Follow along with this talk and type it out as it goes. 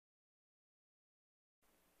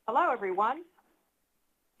Hello, everyone.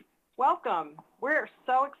 Welcome. We're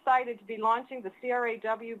so excited to be launching the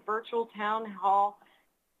CRA-W Virtual Town Hall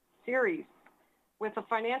Series with the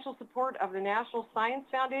financial support of the National Science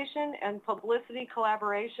Foundation and publicity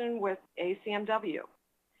collaboration with ACMW.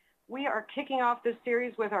 We are kicking off this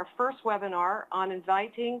series with our first webinar on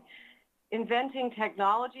inventing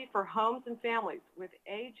technology for homes and families with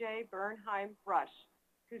A.J. Bernheim Brush,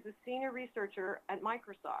 who's a senior researcher at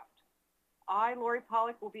Microsoft. I, Lori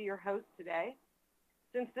Pollock, will be your host today.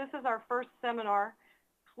 Since this is our first seminar,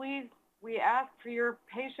 please, we ask for your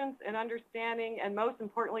patience and understanding, and most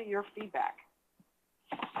importantly, your feedback.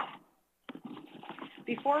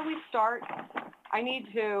 Before we start, I need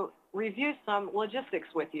to review some logistics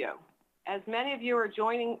with you. As many of you are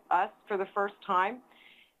joining us for the first time,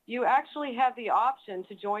 you actually have the option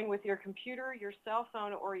to join with your computer, your cell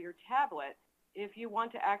phone, or your tablet if you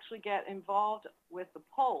want to actually get involved with the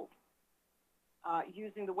polls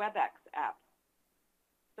using the WebEx app.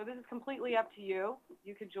 So this is completely up to you.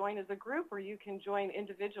 You could join as a group or you can join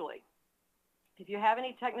individually. If you have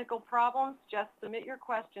any technical problems, just submit your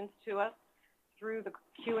questions to us through the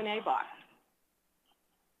Q&A box.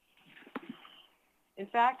 In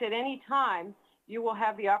fact, at any time, you will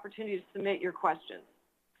have the opportunity to submit your questions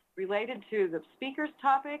related to the speaker's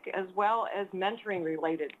topic as well as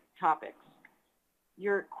mentoring-related topics.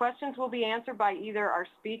 Your questions will be answered by either our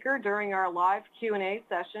speaker during our live Q&A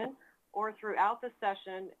session or throughout the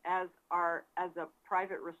session as a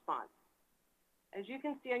private response. As you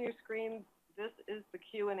can see on your screen, this is the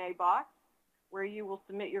Q&A box where you will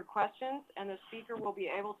submit your questions and the speaker will be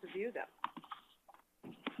able to view them.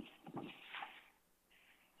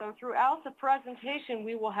 So throughout the presentation,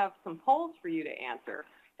 we will have some polls for you to answer.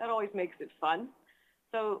 That always makes it fun.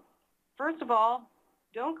 So first of all,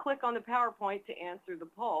 don't click on the PowerPoint to answer the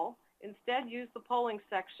poll. Instead, use the polling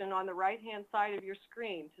section on the right-hand side of your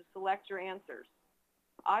screen to select your answers.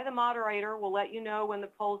 I, the moderator, will let you know when the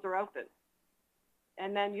polls are open.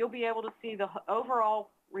 And then you'll be able to see the overall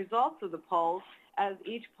results of the polls as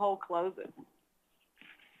each poll closes.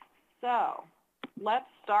 So let's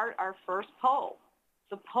start our first poll.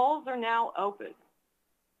 The polls are now open.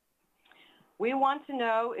 We want to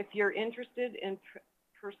know if you're interested in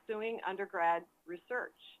pursuing undergrad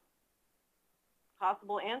research.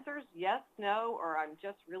 Possible answers, yes, no, or I'm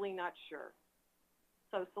just really not sure.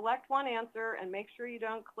 So select one answer and make sure you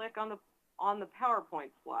don't click on the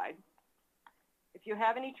PowerPoint slide. If you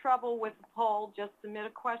have any trouble with the poll, just submit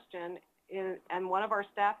a question and one of our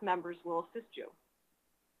staff members will assist you.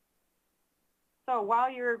 So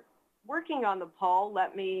while you're working on the poll,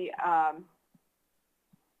 let me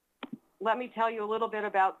tell you a little bit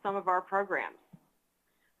about some of our programs.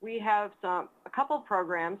 We have a couple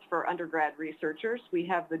programs for undergrad researchers. We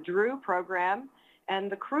have the DREW program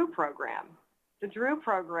and the CRA program. The DREW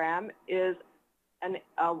program is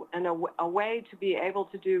a way to be able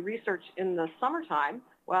to do research in the summertime,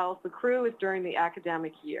 while the CRA is during the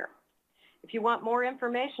academic year. If you want more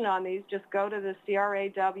information on these, just go to the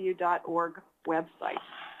CRA-W.org website.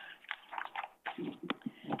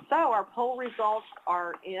 So our poll results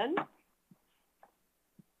are in.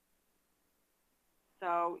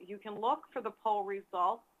 So you can look for the poll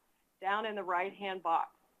results down in the right-hand box.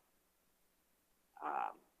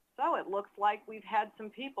 So it looks like we've had some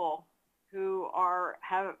people who are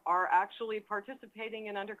actually participating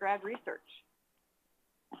in undergrad research.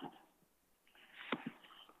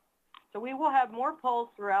 So we will have more polls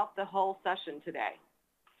throughout the whole session today.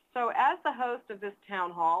 So as the host of this town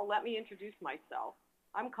hall, let me introduce myself.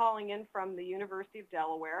 I'm calling in from the University of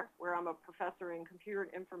Delaware, where I'm a professor in computer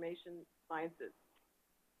information sciences.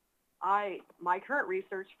 My current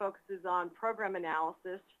research focuses on program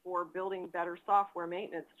analysis for building better software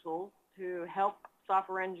maintenance tools to help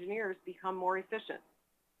software engineers become more efficient.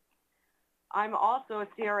 I'm also a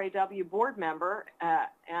CRA-W board member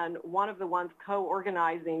and one of the ones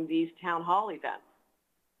co-organizing these town hall events.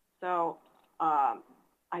 So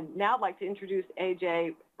I'd now like to introduce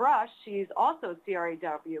A.J. Brush. She's also a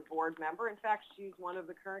CRA-W board member. In fact, she's one of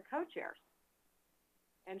the current co-chairs.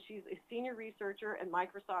 And she's a senior researcher at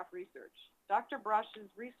Microsoft Research. Dr. Brush's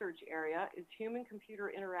research area is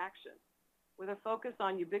human-computer interaction, with a focus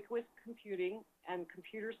on ubiquitous computing and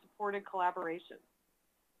computer-supported collaboration.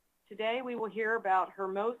 Today, we will hear about her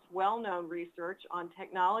most well-known research on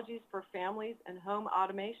technologies for families and home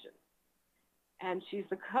automation. And she's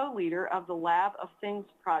the co-leader of the Lab of Things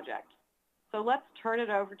project. So let's turn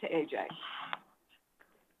it over to AJ.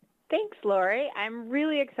 Thanks, Lori. I'm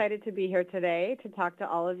really excited to be here today to talk to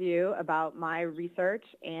all of you about my research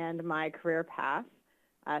and my career path.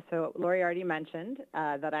 So Lori already mentioned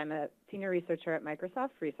that I'm a senior researcher at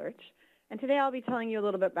Microsoft Research, And today I'll be telling you a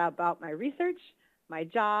little bit about my research, my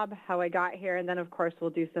job, how I got here, and then of course we'll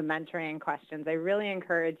do some mentoring and questions. I really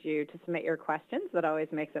encourage you to submit your questions. That always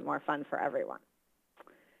makes it more fun for everyone.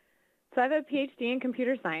 So I have a PhD in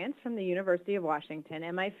computer science from the University of Washington,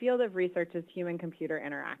 and my field of research is human-computer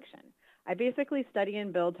interaction. I basically study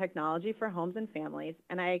and build technology for homes and families,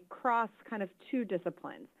 and I cross kind of two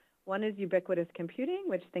disciplines. One is ubiquitous computing,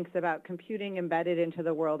 which thinks about computing embedded into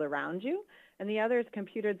the world around you, and the other is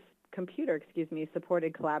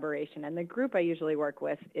computer-supported collaboration. And the group I usually work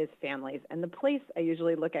with is families, and the place I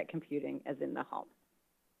usually look at computing is in the home.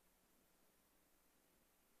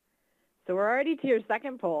 So we're already to your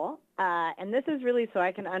second poll, and this is really so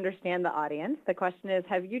I can understand the audience. The question is,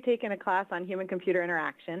 have you taken a class on human-computer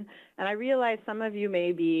interaction? And I realize some of you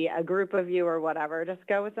may be a group of you or whatever. Just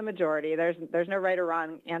go with the majority. There's no right or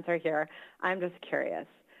wrong answer here. I'm just curious.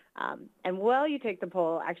 And while you take the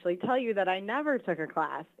poll, actually tell you that I never took a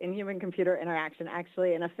class in human-computer interaction,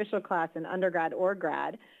 actually an official class in undergrad or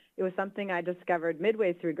grad. It was something I discovered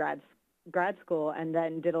midway through grad school and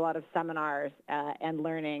then did a lot of seminars and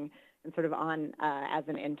learning and sort of on as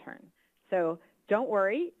an intern. So don't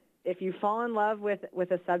worry, if you fall in love with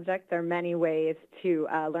a subject, there are many ways to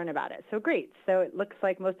learn about it. So great, so it looks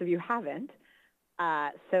like most of you haven't.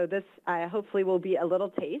 So this hopefully will be a little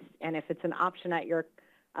taste, and if it's an option at your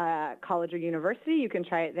college or university, you can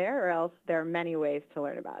try it there, or else there are many ways to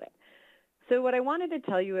learn about it. So what I wanted to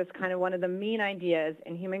tell you is kind of one of the main ideas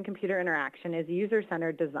in human-computer interaction is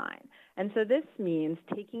user-centered design. And so this means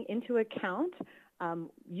taking into account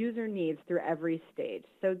user needs through every stage.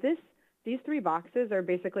 So these three boxes are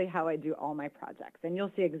basically how I do all my projects, and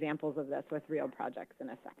you'll see examples of this with real projects in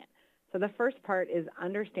a second. So the first part is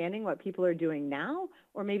understanding what people are doing now,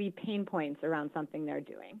 or maybe pain points around something they're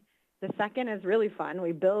doing. The second is really fun.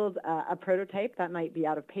 We build a prototype that might be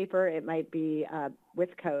out of paper, it might be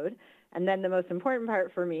with code. And then the most important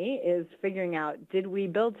part for me is figuring out, did we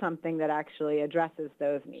build something that actually addresses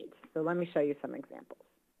those needs? So let me show you some examples.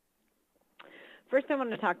 First, I want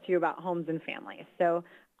to talk to you about homes and families. So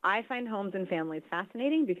I find homes and families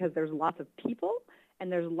fascinating because there's lots of people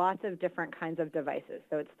and there's lots of different kinds of devices.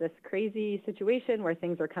 So it's this crazy situation where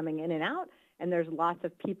things are coming in and out, and there's lots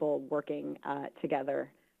of people working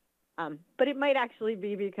together. But it might actually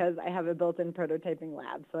be because I have a built-in prototyping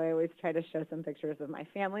lab. So I always try to show some pictures of my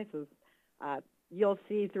family. So you'll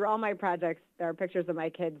see through all my projects, there are pictures of my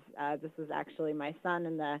kids. This is actually my son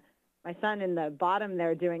in the bottom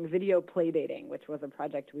there doing video playdating, which was a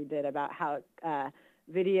project we did about how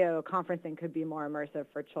video conferencing could be more immersive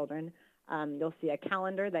for children. You'll see a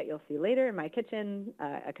calendar that you'll see later in my kitchen,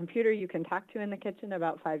 a computer you can talk to in the kitchen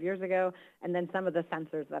about 5 years ago, and then some of the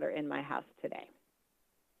sensors that are in my house today.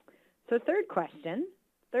 So third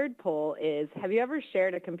poll is, have you ever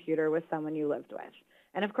shared a computer with someone you lived with?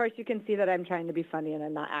 And of course, you can see that I'm trying to be funny and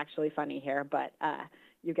I'm not actually funny here, but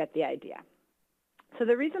you get the idea. So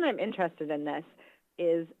the reason I'm interested in this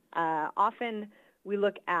is often we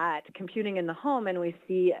look at computing in the home and we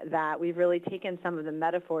see that we've really taken some of the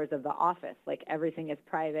metaphors of the office, like everything is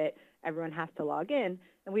private, everyone has to log in,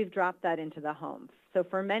 and we've dropped that into the home. So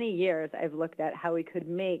for many years, I've looked at how we could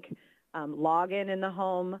make login in the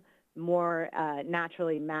home more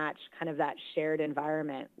naturally match kind of that shared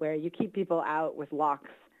environment where you keep people out with locks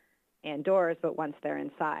and doors, but once they're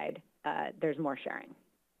inside, there's more sharing.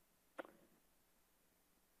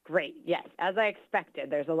 Great, yes, as I expected,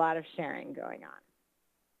 there's a lot of sharing going on.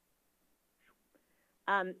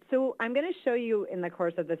 So I'm going to show you in the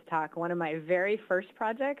course of this talk one of my very first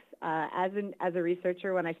projects as a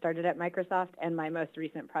researcher when I started at Microsoft, and my most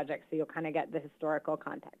recent project, so you'll kind of get the historical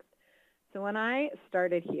context. So when I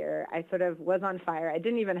started here, I sort of was on fire. I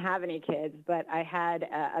didn't even have any kids, but I had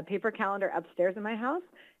a paper calendar upstairs in my house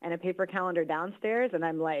and a paper calendar downstairs, and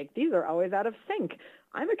I'm like, these are always out of sync.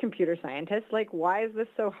 I'm a computer scientist. Like, why is this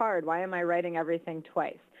so hard? Why am I writing everything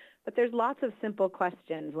twice? But there's lots of simple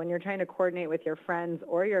questions when you're trying to coordinate with your friends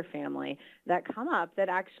or your family that come up that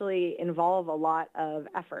actually involve a lot of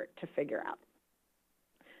effort to figure out.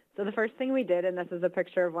 So the first thing we did, and this is a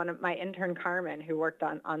picture of one of my intern, Carmen, who worked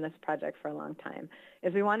on this project for a long time,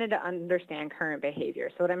 is we wanted to understand current behavior.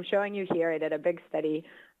 So what I'm showing you here, I did a big study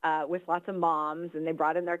with lots of moms, and they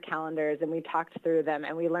brought in their calendars, and we talked through them,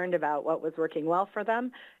 and we learned about what was working well for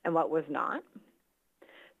them and what was not.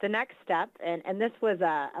 The next step, and this was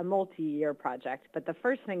a multi-year project, but the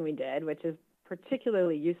first thing we did, which is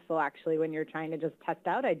particularly useful actually when you're trying to just test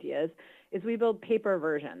out ideas, is we build paper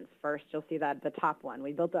versions. First, you'll see that the top one.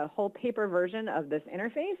 We built a whole paper version of this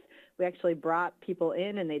interface. We actually brought people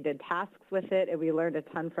in and they did tasks with it, and we learned a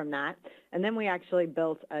ton from that. And then we actually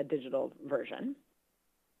built a digital version.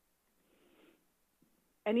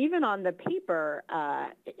 And even on the paper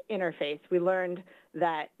interface, we learned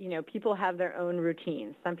that, people have their own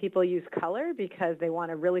routines. Some people use color because they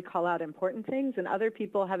want to really call out important things, and other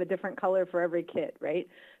people have a different color for every kid, right?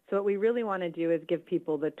 So what we really want to do is give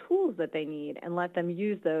people the tools that they need and let them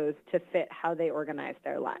use those to fit how they organize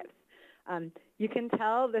their lives. You can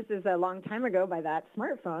tell this is a long time ago by that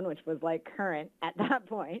smartphone, which was like current at that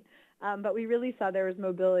point, but we really saw there was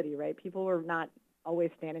mobility, right? People were not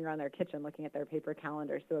always standing around their kitchen looking at their paper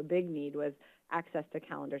calendars. So a big need was access to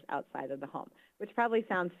calendars outside of the home, which probably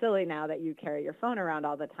sounds silly now that you carry your phone around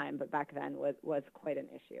all the time, but back then was quite an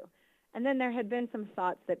issue. And then there had been some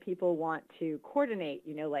thoughts that people want to coordinate,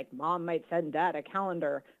 like mom might send dad a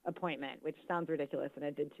calendar appointment, which sounds ridiculous, and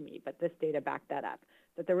it did to me, but this data backed that up.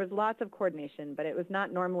 That there was lots of coordination, but it was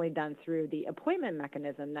not normally done through the appointment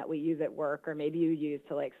mechanism that we use at work, or maybe you use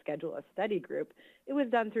to schedule a study group. It was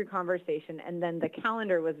done through conversation, and then the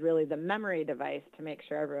calendar was really the memory device to make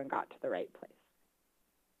sure everyone got to the right place.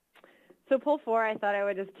 So poll 4, I thought I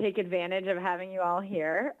would just take advantage of having you all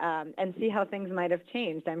here and see how things might have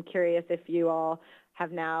changed. I'm curious if you all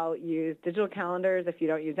have now used digital calendars, if you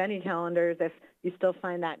don't use any calendars, if you still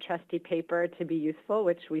find that trusty paper to be useful,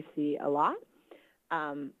 which we see a lot.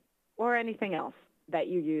 Or anything else that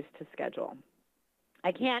you use to schedule.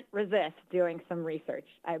 I can't resist doing some research.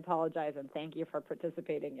 I apologize, and thank you for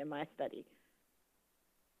participating in my study.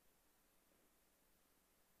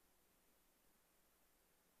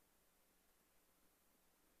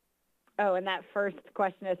 Oh, and that first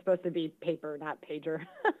question is supposed to be paper, not pager,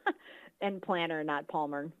 and planner, not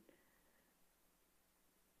Palmer.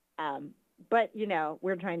 But,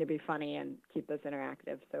 we're trying to be funny and keep this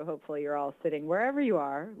interactive, so hopefully you're all sitting wherever you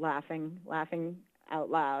are, laughing out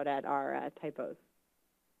loud at our typos.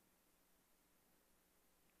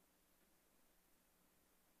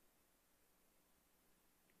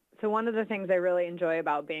 So one of the things I really enjoy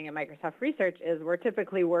about being in Microsoft Research is we're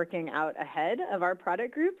typically working out ahead of our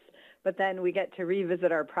product groups, but then we get to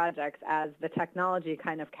revisit our projects as the technology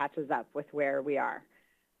kind of catches up with where we are.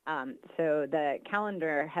 So the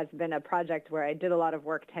calendar has been a project where I did a lot of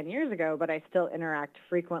work 10 years ago, but I still interact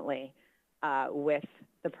frequently with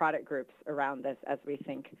the product groups around this as we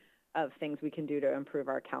think of things we can do to improve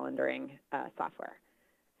our calendaring software.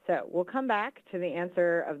 So we'll come back to the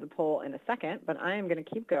answer of the poll in a second, but I am going to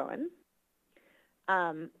keep going.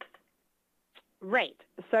 Right,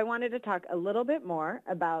 so I wanted to talk a little bit more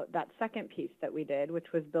about that second piece that we did, which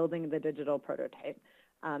was building the digital prototype.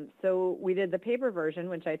 So we did the paper version,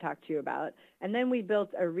 which I talked to you about, and then we built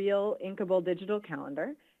a real inkable digital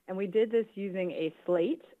calendar, and we did this using a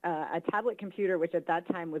slate, a tablet computer, which at that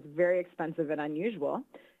time was very expensive and unusual,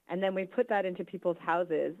 and then we put that into people's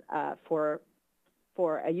houses for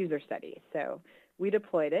a user study. So we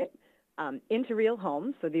deployed it into real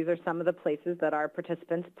homes. So these are some of the places that our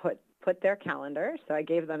participants put their calendar. So I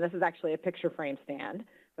gave them, this is actually a picture frame stand,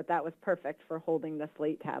 but that was perfect for holding the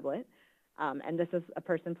slate tablet. And this is a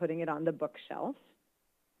person putting it on the bookshelf.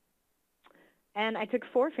 And I took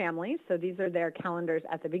 4 families, so these are their calendars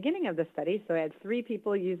at the beginning of the study. So I had 3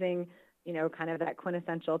 people using, kind of that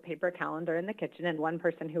quintessential paper calendar in the kitchen, and 1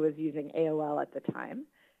 person who was using AOL at the time.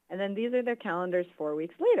 And then these are their calendars 4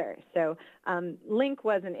 weeks later. So Link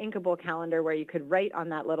was an inkable calendar where you could write on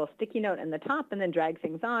that little sticky note in the top and then drag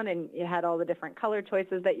things on, and you had all the different color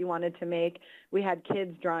choices that you wanted to make. We had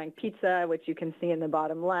kids drawing pizza, which you can see in the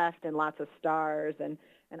bottom left, and lots of stars and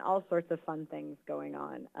all sorts of fun things going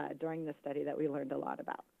on during the study that we learned a lot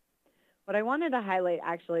about. What I wanted to highlight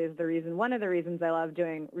actually is one of the reasons I love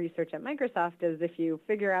doing research at Microsoft is if you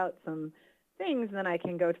figure out some things, then I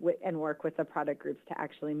can go and work with the product groups to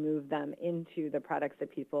actually move them into the products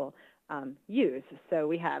that people use. So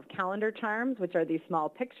we have calendar charms, which are these small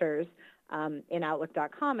pictures in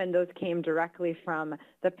Outlook.com, and those came directly from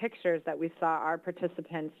the pictures that we saw our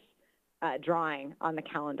participants drawing on the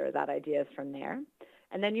calendar. That idea is from there.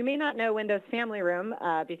 And then you may not know Windows Family Room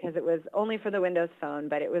because it was only for the Windows Phone,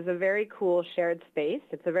 but it was a very cool shared space.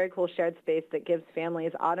 It's a very cool shared space that gives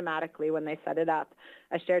families automatically, when they set it up,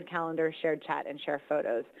 a shared calendar, shared chat, and share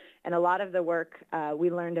photos. And a lot of the work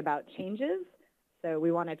we learned about changes. So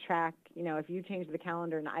we want to track, if you change the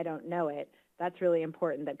calendar and I don't know it, that's really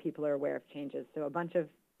important that people are aware of changes. So a bunch of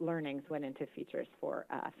learnings went into features for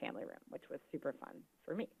Family Room, which was super fun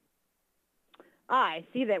for me. I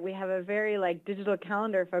see that we have a very digital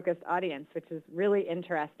calendar focused audience, which is really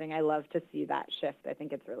interesting. I love to see that shift. I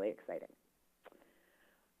think it's really exciting.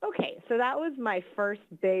 Okay, so that was my first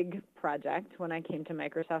big project when I came to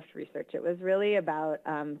Microsoft Research. It was really about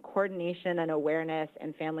coordination and awareness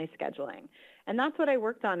and family scheduling. And that's what I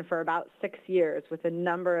worked on for about 6 years with a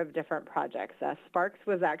number of different projects. Sparks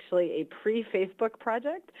was actually a pre-Facebook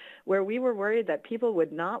project where we were worried that people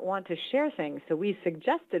would not want to share things, so we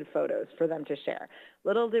suggested photos for them to share.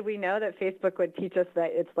 Little did we know that Facebook would teach us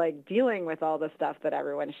that it's like dealing with all the stuff that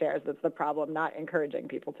everyone shares that's the problem, not encouraging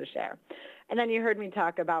people to share. And then you heard me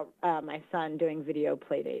talk about my son doing video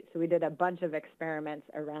playdates. So we did a bunch of experiments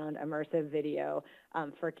around immersive video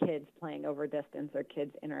for kids playing over distance or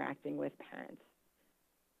kids interacting with parents.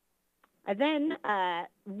 I then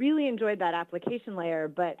really enjoyed that application layer,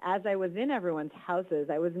 but as I was in everyone's houses,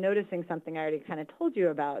 I was noticing something I already kind of told you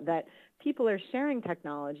about, that people are sharing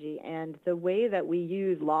technology, and the way that we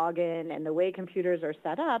use login and the way computers are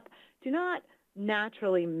set up do not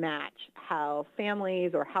naturally match how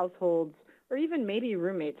families or households or even maybe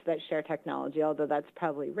roommates that share technology, although that's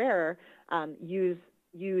probably rarer, use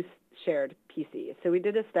shared PCs. So we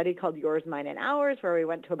did a study called Yours, Mine, and Ours, where we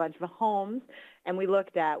went to a bunch of homes and we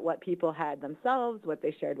looked at what people had themselves, what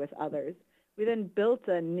they shared with others. We then built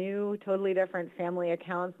a new, totally different family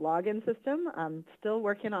accounts login system. Still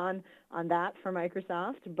working on that for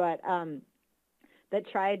Microsoft, but that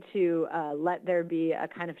tried to let there be a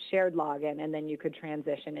kind of shared login, and then you could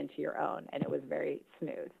transition into your own, and it was very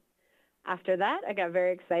smooth. After that, I got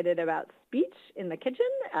very excited about speech in the kitchen,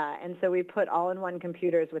 and so we put all-in-one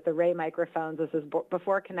computers with array microphones. This is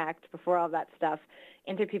before Connect, before all that stuff,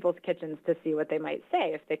 into people's kitchens to see what they might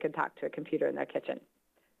say if they could talk to a computer in their kitchen.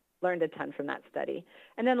 Learned a ton from that study.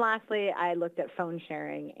 And then lastly, I looked at phone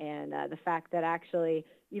sharing and the fact that actually,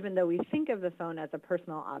 even though we think of the phone as a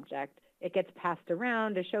personal object, it gets passed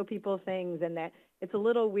around to show people things, and that it's a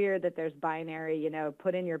little weird that there's binary, you know,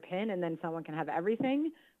 put in your PIN and then someone can have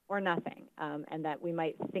everything or nothing, and that we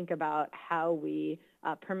might think about how we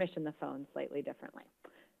permission the phone slightly differently.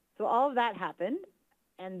 So all of that happened,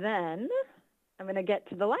 and then I'm going to get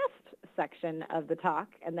to the last section of the talk,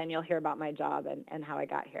 and then you'll hear about my job and how I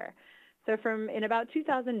got here. So in about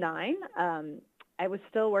 2009, I was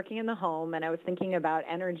still working in the home, and I was thinking about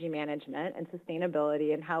energy management and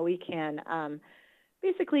sustainability and how we can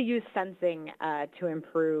basically use sensing to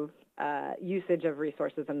improve usage of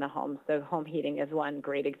resources in the home. So home heating is one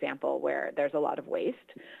great example where there's a lot of waste.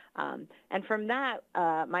 And from that,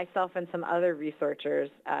 myself and some other researchers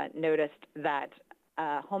noticed that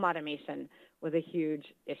home automation was a huge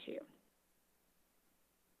issue.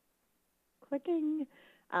 Clicking.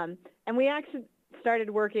 And we actually started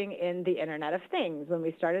working in the Internet of Things when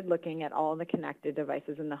we started looking at all the connected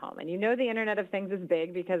devices in the home. And you know the Internet of Things is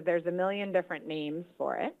big because there's a million different names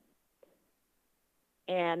for it.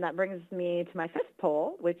 And that brings me to my fifth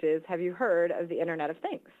poll, which is, have you heard of the Internet of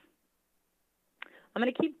Things? I'm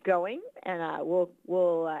going to keep going, and we'll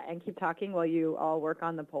keep talking while you all work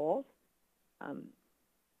on the polls.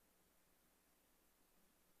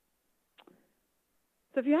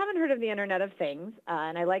 So if you haven't heard of the Internet of Things,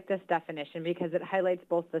 and I like this definition because it highlights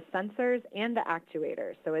both the sensors and the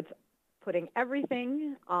actuators. So it's putting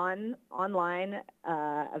everything online,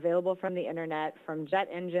 available from the Internet, from jet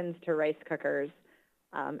engines to rice cookers.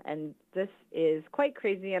 And this is quite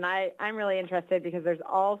crazy, and I'm really interested because there's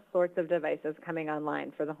all sorts of devices coming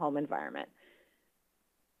online for the home environment.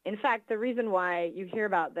 In fact, the reason why you hear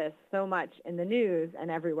about this so much in the news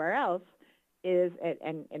and everywhere else is,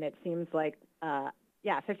 and it seems like,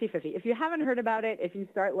 50-50. If you haven't heard about it, if you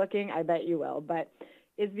start looking, I bet you will, but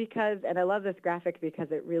is because, and I love this graphic because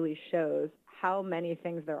it really shows how many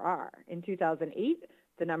things there are. In 2008,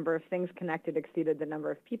 the number of things connected exceeded the number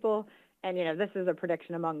of people. And, you know, this is a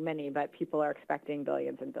prediction among many, but people are expecting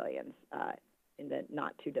billions and billions in the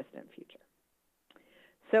not too distant future.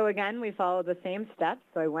 So again, we followed the same steps.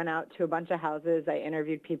 So I went out to a bunch of houses. I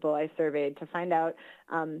interviewed people. I surveyed to find out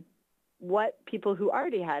what people who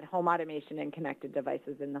already had home automation and connected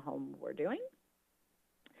devices in the home were doing.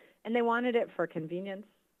 And they wanted it for convenience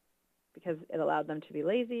because it allowed them to be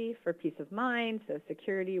lazy, for peace of mind, so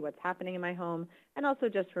security, what's happening in my home, and also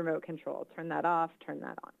just remote control. Turn that off, turn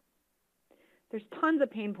that on. There's tons of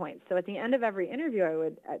pain points. So at the end of every interview, I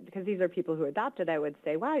would, because these are people who adopted, I would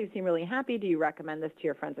say, wow, you seem really happy. Do you recommend this to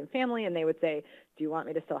your friends and family? And they would say, do you want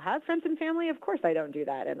me to still have friends and family? Of course I don't do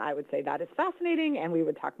that. And I would say, that is fascinating, and we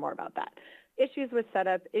would talk more about that. Issues with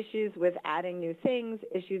setup, issues with adding new things,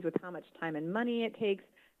 issues with how much time and money it takes,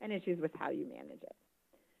 and issues with how you manage it.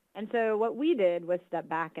 And so what we did was step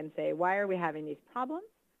back and say, why are we having these problems?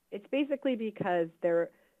 It's basically because the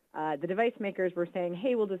device makers were saying,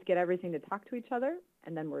 hey, we'll just get everything to talk to each other,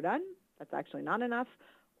 and then we're done. That's actually not enough.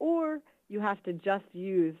 Or you have to just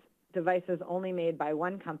use devices only made by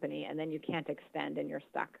one company, and then you can't extend, and you're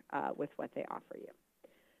stuck with what they offer you.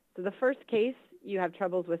 So the first case, you have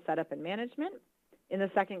troubles with setup and management. In the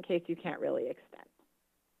second case, you can't really extend.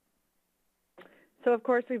 So of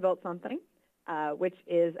course, we built something, which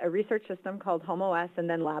is a research system called HomeOS and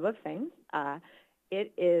then Lab of Things.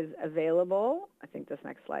 It is available, I think this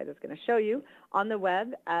next slide is going to show you, on the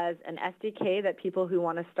web as an SDK that people who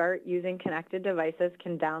want to start using connected devices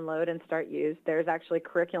can download and start use. There's actually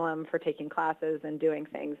curriculum for taking classes and doing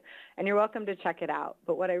things, and you're welcome to check it out.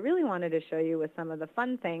 But what I really wanted to show you was some of the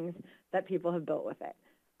fun things that people have built with it.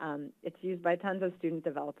 It's used by tons of student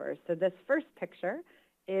developers. So this first picture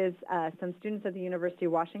is some students at the University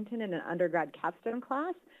of Washington in an undergrad capstone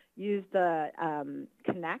class used the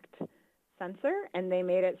Connect sensor, and they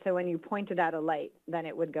made it so when you pointed at a light, then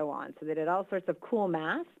it would go on. So they did all sorts of cool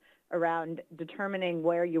math around determining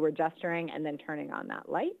where you were gesturing and then turning on that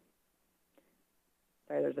light.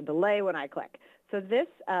 Sorry, there's a delay when I click. So this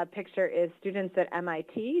picture is students at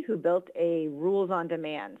MIT who built a rules on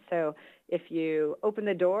demand. So if you open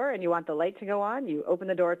the door and you want the light to go on, you open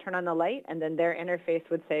the door, turn on the light, and then their interface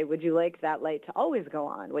would say, would you like that light to always go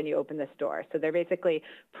on when you open this door? So they're basically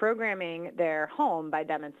programming their home by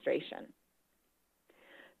demonstration.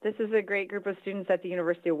 This is a great group of students at the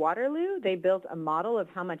University of Waterloo. They built a model of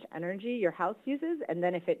how much energy your house uses, and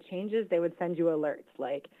then if it changes, they would send you alerts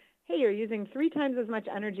like, hey, you're using 3 times as much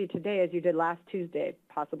energy today as you did last Tuesday.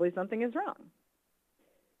 Possibly something is wrong.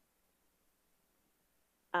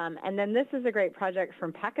 And then this is a great project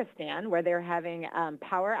from Pakistan where they're having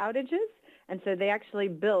power outages, and so they actually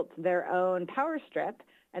built their own power strip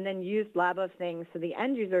and then used Lab of Things so the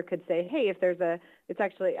end user could say, hey, if there's it's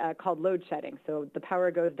actually called load shedding. So the power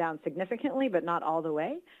goes down significantly, but not all the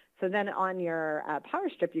way. So then on your power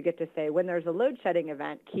strip, you get to say, when there's a load shedding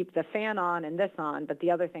event, keep the fan on and this on, but the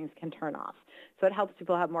other things can turn off. So it helps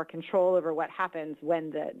people have more control over what happens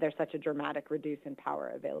when there's such a dramatic reduce in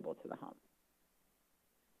power available to the home.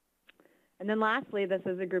 And then lastly, this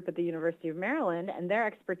is a group at the University of Maryland, and their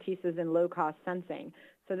expertise is in low-cost sensing.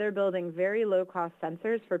 So they're building very low-cost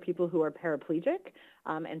sensors for people who are paraplegic,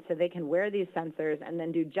 and so they can wear these sensors and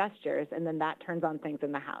then do gestures, and then that turns on things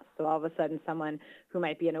in the house. So all of a sudden, someone who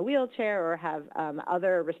might be in a wheelchair or have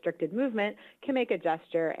other restricted movement can make a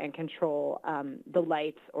gesture and control the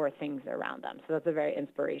lights or things around them. So that's a very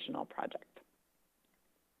inspirational project.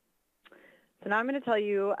 So now I'm going to tell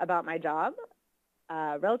you about my job.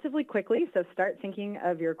 Relatively quickly, so start thinking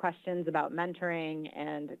of your questions about mentoring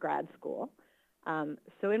and grad school.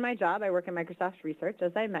 So in my job, I work in Microsoft Research,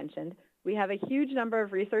 as I mentioned. We have a huge number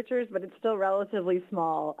of researchers, but it's still relatively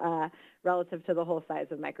small relative to the whole size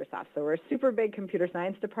of Microsoft. So we're a super big computer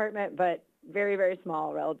science department, but very, very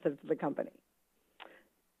small relative to the company.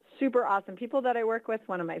 Super awesome people that I work with,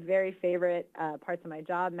 one of my very favorite parts of my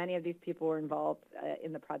job. Many of these people were involved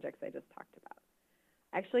in the projects I just talked about.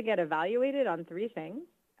 I actually get evaluated on 3 things.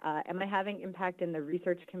 Am I having impact in the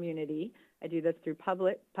research community? I do this through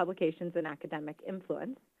publications and academic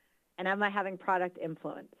influence. And am I having product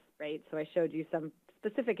influence, right? So I showed you some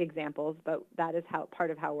specific examples, but that is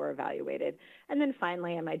part of how we're evaluated. And then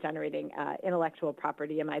finally, am I generating intellectual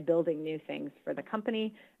property? Am I building new things for the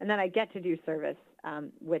company? And then I get to do service,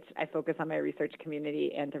 which I focus on my research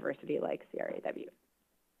community and diversity like CRA-W.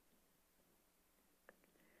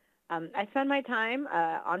 I spend my time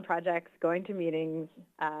on projects, going to meetings,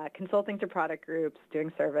 consulting to product groups,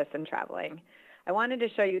 doing service, and traveling. I wanted to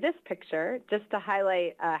show you this picture just to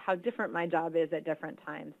highlight how different my job is at different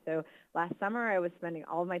times. So last summer, I was spending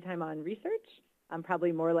all of my time on research. I'm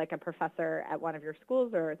probably more like a professor at one of your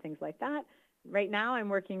schools or things like that. Right now, I'm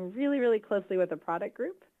working really, really closely with a product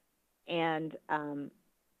group, and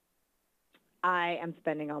I am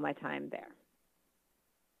spending all my time there.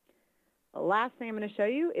 The last thing I'm going to show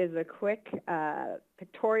you is a quick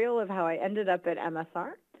pictorial of how I ended up at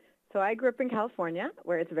MSR. So I grew up in California,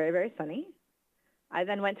 where it's very, very sunny. I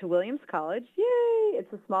then went to Williams College. Yay!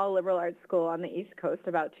 It's a small liberal arts school on the East Coast,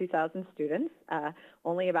 about 2,000 students,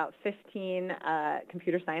 only about 15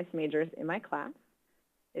 computer science majors in my class.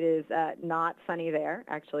 It is not sunny there.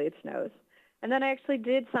 Actually, it snows. And then I actually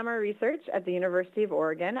did summer research at the University of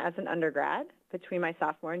Oregon as an undergrad between my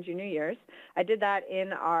sophomore and junior years. I did that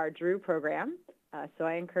in our DREW program, so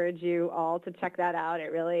I encourage you all to check that out.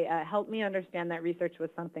 It really helped me understand that research was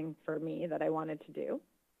something for me that I wanted to do.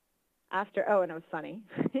 And it was sunny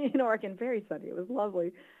in Oregon, very sunny. It was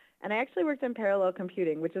lovely. And I actually worked in parallel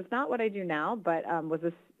computing, which is not what I do now, but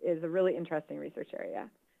is a really interesting research area.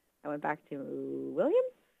 I went back to Williams.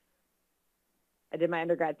 I did my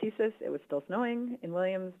undergrad thesis. It was still snowing in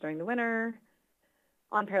Williams during the winter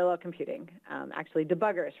on parallel computing, actually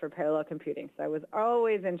debuggers for parallel computing. So I was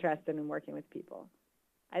always interested in working with people.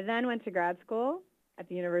 I then went to grad school at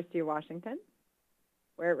the University of Washington,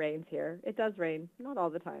 where it rains here. It does rain, not all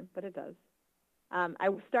the time, but it does. I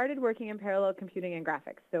started working in parallel computing and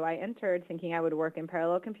graphics. So I entered thinking I would work in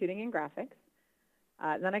parallel computing and graphics.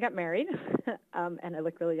 Then I got married, and I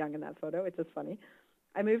look really young in that photo, which is funny.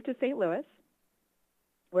 I moved to St. Louis,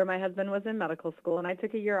 where my husband was in medical school, and I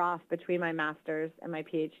took a year off between my master's and my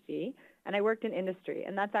PhD, and I worked in industry,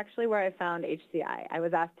 and that's actually where I found HCI. I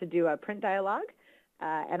was asked to do a print dialogue,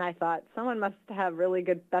 and I thought someone must have really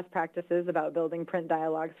good best practices about building print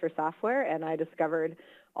dialogues for software, and I discovered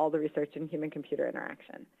all the research in human-computer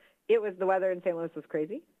interaction. The weather in St. Louis was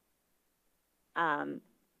crazy, and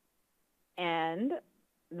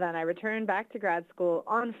then I returned back to grad school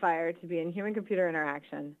on fire to be in human-computer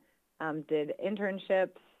interaction. Did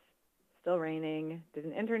internships, still raining, did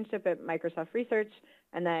an internship at Microsoft Research,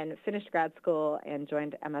 and then finished grad school and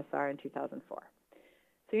joined MSR in 2004.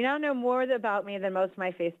 So you now know more about me than most of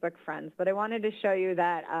my Facebook friends, but I wanted to show you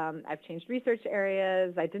that I've changed research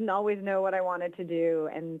areas. I didn't always know what I wanted to do,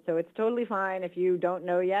 and so it's totally fine if you don't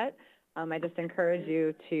know yet. I just encourage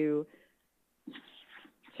you to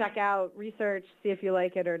check out research, see if you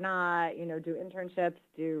like it or not, do internships,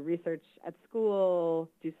 do research at school,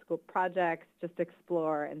 do school projects, just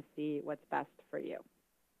explore and see what's best for you.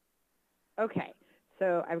 Okay,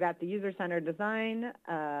 so I've got the user-centered design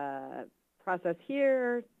process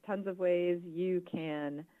here, tons of ways you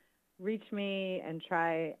can reach me and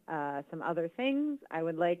try some other things. I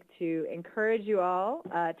would like to encourage you all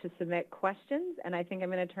to submit questions, and I think I'm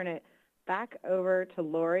going to turn it back over to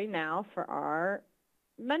Lori now for our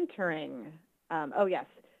mentoring. Oh, yes.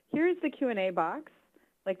 Here's the Q&A box.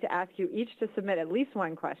 I'd like to ask you each to submit at least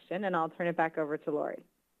one question, and I'll turn it back over to Lori.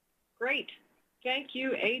 Great. Thank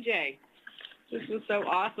you, AJ. This was so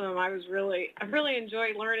awesome. I really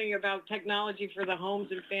enjoyed learning about technology for the homes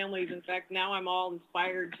and families. In fact, now I'm all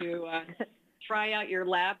inspired to try out your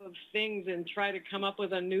lab of things and try to come up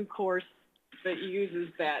with a new course that uses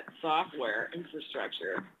that software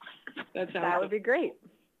infrastructure. That would be great.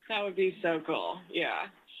 That would be so cool, yeah.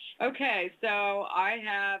 Okay, so I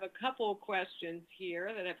have a couple questions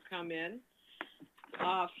here that have come in.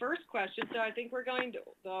 First question, so I think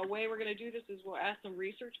the way we're going to do this is we'll ask some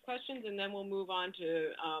research questions and then we'll move on to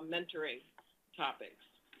mentoring topics.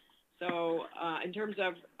 So in terms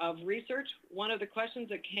of research, one of the questions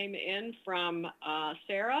that came in from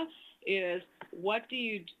Sarah is, what do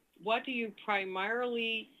you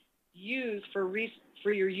primarily use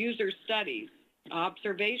for your user studies?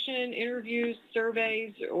 Observation, interviews,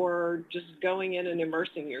 surveys, or just going in and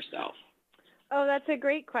immersing yourself? Oh, that's a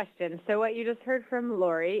great question. So what you just heard from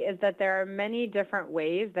Lori is that there are many different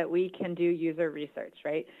ways that we can do user research,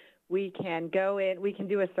 right? We can go in, we can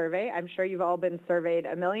do a survey. I'm sure you've all been surveyed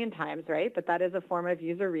a million times, right? But that is a form of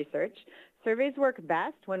user research. Surveys work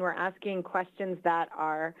best when we're asking questions that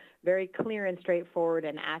are very clear and straightforward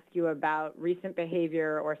and ask you about recent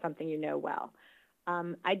behavior or something you know well.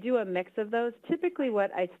 I do a mix of those. Typically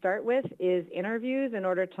what I start with is interviews in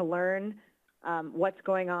order to learn what's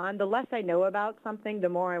going on. The less I know about something, the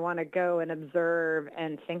more I want to go and observe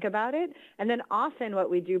and think about it. And then often what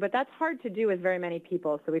we do, but that's hard to do with very many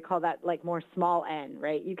people, so we call that like more small n,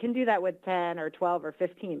 right? You can do that with 10 or 12 or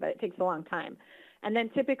 15, but it takes a long time. And then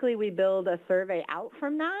typically we build a survey out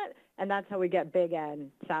from that, and that's how we get big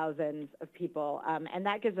N, thousands of people. And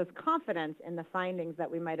that gives us confidence in the findings that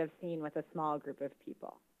we might have seen with a small group of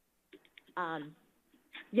people.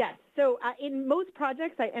 Yes, so in most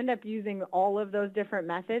projects, I end up using all of those different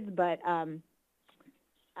methods, but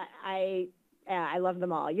I love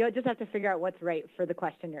them all. You just have to figure out what's right for the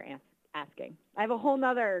question you're asking. I have a whole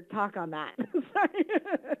nother talk on that. Sorry.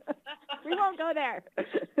 We won't go there.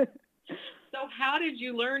 So how did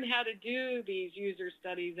you learn how to do these user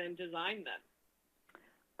studies and design them?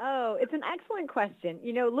 Oh, it's an excellent question.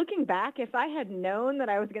 You know, looking back, if I had known that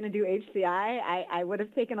I was going to do HCI, I would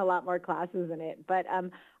have taken a lot more classes in it. But I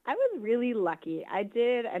was really lucky. I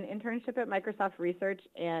did an internship at Microsoft Research,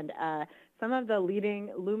 and some of the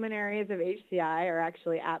leading luminaries of HCI are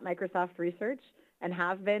actually at Microsoft Research and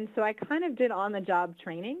have been. So I kind of did on-the-job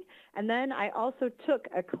training. And then I also took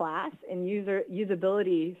a class in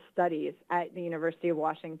usability studies at the University of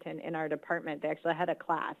Washington in our department. They actually had a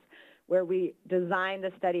class where we designed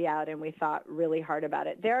the study out and we thought really hard about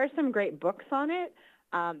it. There are some great books on it.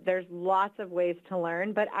 There's lots of ways to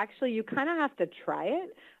learn, but actually you kind of have to try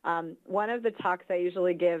it. One of the talks I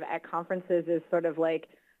usually give at conferences is sort of like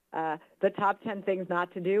the top 10 things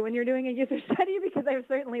not to do when you're doing a user study, because I've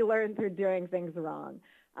certainly learned through doing things wrong.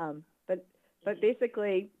 But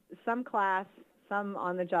basically some class, some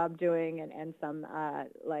on-the-job doing, and some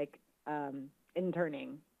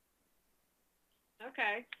interning.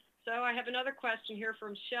 Okay. So I have another question here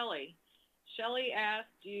from Shelley. Shelley asked,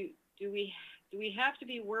 do Do we have to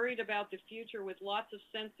be worried about the future with lots of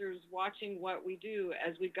sensors watching what we do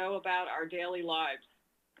as we go about our daily lives?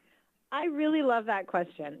 I really love that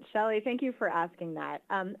question. Shelley, thank you for asking that.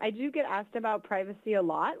 I do get asked about privacy a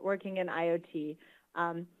lot working in IoT,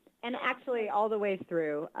 and actually all the way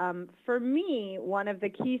through. For me, one of the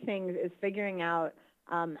key things is figuring out,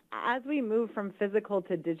 as we move from physical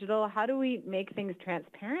to digital, how do we make things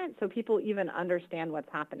transparent so people even understand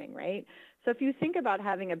what's happening, right? So if you think about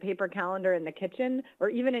having a paper calendar in the kitchen or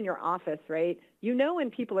even in your office, right, you know when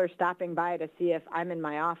people are stopping by to see if I'm in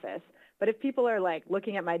my office. But if people are like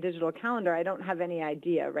looking at my digital calendar, I don't have any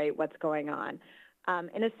idea, right, what's going on.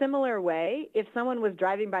 In a similar way, if someone was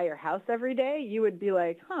driving by your house every day, you would be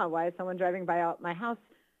like, why is someone driving by my house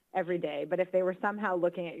every day? But if they were somehow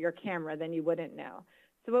looking at your camera, then you wouldn't know.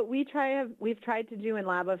 So what we've tried to do in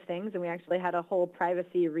Lab of Things, and we actually had a whole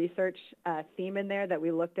privacy research theme in there that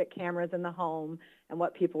we looked at cameras in the home and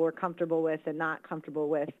what people were comfortable with and not comfortable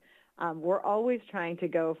with. We're always trying to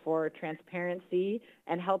go for transparency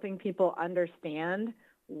and helping people understand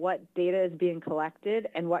what data is being collected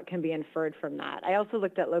and what can be inferred from that. I also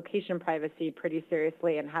looked at location privacy pretty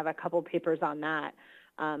seriously and have a couple papers on that.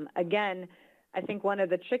 Again, I think one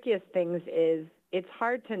of the trickiest things is it's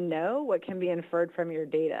hard to know what can be inferred from your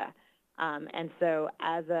data. And so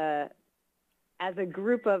as a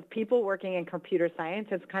group of people working in computer science,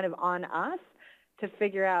 it's kind of on us to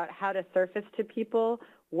figure out how to surface to people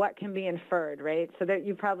what can be inferred, right? So that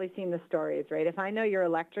you've probably seen the stories, right? If I know your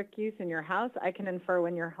electric use in your house, I can infer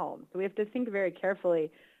when you're home. So we have to think very carefully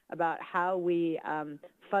about how we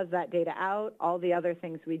fuzz that data out, all the other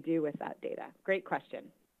things we do with that data. Great question.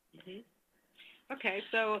 Mm-hmm. Okay,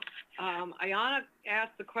 so Ayana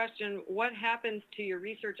asked the question, what happens to your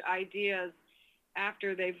research ideas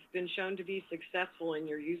after they've been shown to be successful in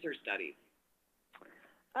your user studies?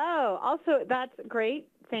 Oh, also, that's great.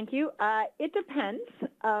 Thank you. It depends.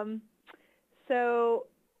 So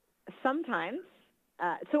sometimes,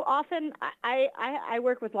 so often, I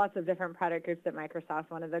work with lots of different product groups at Microsoft.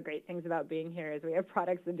 One of the great things about being here is we have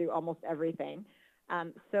products that do almost everything.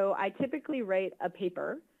 So I typically write a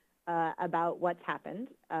paper about what's happened,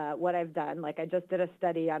 what I've done. Like I just did a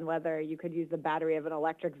study on whether you could use the battery of an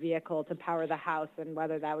electric vehicle to power the house and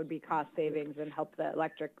whether that would be cost savings and help the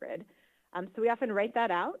electric grid. So we often write that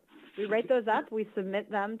out. We write those up. We submit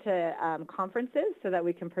them to conferences so that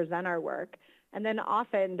we can present our work. And then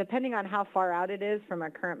often, depending on how far out it is from our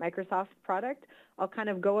current Microsoft product, I'll kind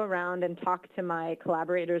of go around and talk to my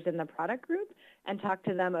collaborators in the product group and talk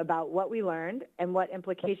to them about what we learned and what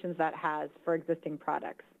implications that has for existing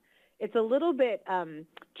products. It's a little bit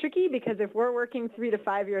tricky because if we're working 3 to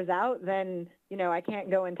 5 years out, then, you know, I can't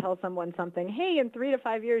go and tell someone something, hey, in 3 to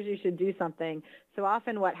 5 years, you should do something. So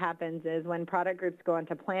often what happens is when product groups go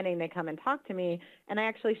into planning, they come and talk to me, and I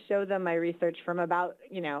actually show them my research from about,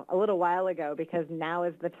 you know, a little while ago because now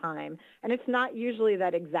is the time. And it's not usually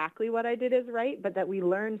that exactly what I did is right, but that we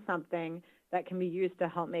learn something that can be used to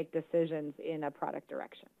help make decisions in a product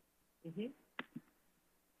direction. Mm-hmm.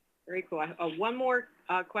 Very cool. One more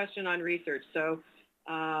question on research. So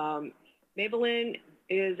Maybelline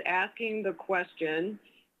is asking the question,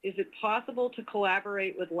 is it possible to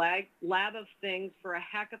collaborate with Lab of Things for a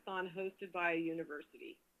hackathon hosted by a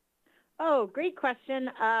university? Oh, great question.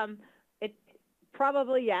 It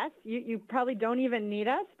probably yes. You probably don't even need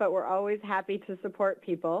us, but we're always happy to support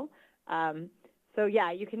people. So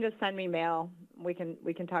yeah, you can just send me mail. We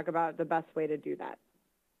can talk about the best way to do that.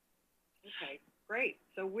 Okay. Great.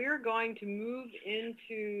 So we're going to move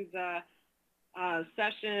into the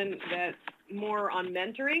session that's more on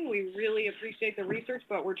mentoring. We really appreciate the research,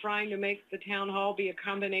 but we're trying to make the town hall be a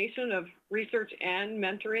combination of research and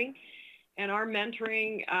mentoring. And our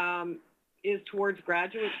mentoring is towards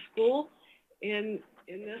graduate school in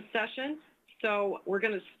this session. So we're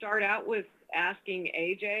going to start out with asking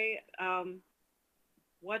AJ,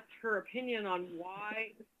 what's her opinion on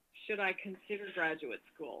why should I consider graduate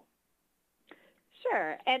school?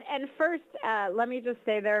 Sure. And first, let me just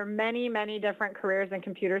say there are many, many different careers in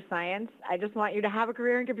computer science. I just want you to have a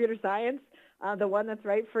career in computer science, the one that's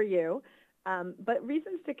right for you. But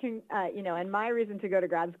reasons to, you know, and my reason to go to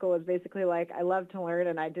grad school is basically like I love to learn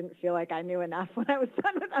and I didn't feel like I knew enough when I was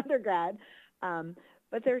done with undergrad.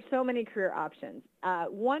 But there's so many career options.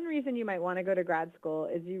 One reason you might want to go to grad school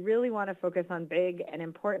is you really want to focus on big and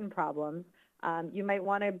important problems. You might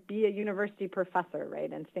want to be a university professor,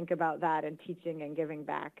 right, and think about that and teaching and giving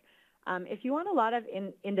back. If you want a lot of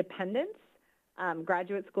independence,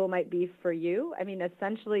 graduate school might be for you. I mean,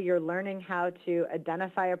 essentially, you're learning how to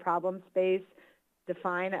identify a problem space,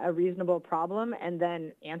 define a reasonable problem, and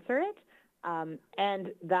then answer it.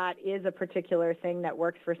 And that is a particular thing that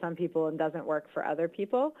works for some people and doesn't work for other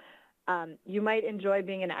people. You might enjoy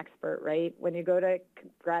being an expert, right? When you go to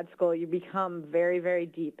grad school, you become very, very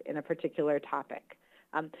deep in a particular topic.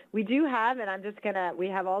 We do have, and we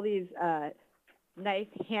have all these nice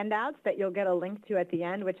handouts that you'll get a link to at the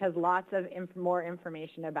end, which has lots of more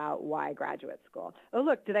information about why graduate school. Oh,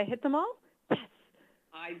 look, did I hit them all? Yes.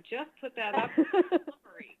 I just put that up.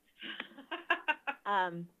 Summary.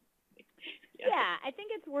 Yeah, I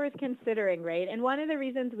think it's worth considering, right? And one of the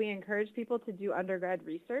reasons we encourage people to do undergrad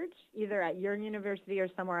research, either at your university or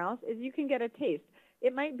somewhere else, is you can get a taste.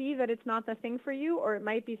 It might be that it's not the thing for you, or it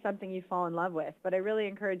might be something you fall in love with, but I really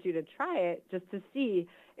encourage you to try it just to see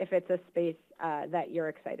if it's a space that you're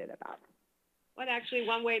excited about. Well, actually,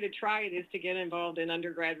 one way to try it is to get involved in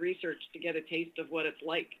undergrad research to get a taste of what it's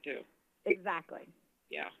like, too. Exactly.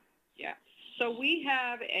 Yeah. So we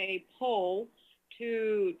have a poll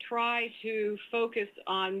to try to focus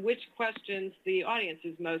on which questions the audience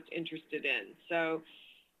is most interested in. So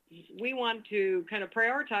we want to kind of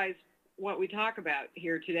prioritize what we talk about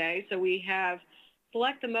here today. So we have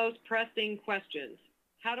select the most pressing questions.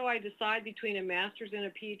 How do I decide between a master's and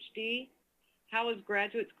a PhD? How is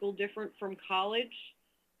graduate school different from college?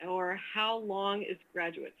 Or how long is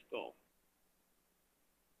graduate school?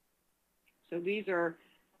 So these are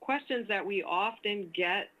questions that we often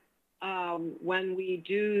get when we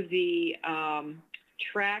do the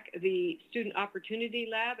the Student Opportunity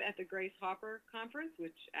Lab at the Grace Hopper Conference,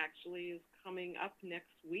 which actually is coming up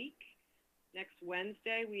next week. Next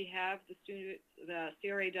Wednesday, we have the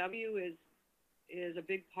CRA-W is a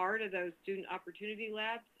big part of those Student Opportunity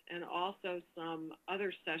Labs, and also some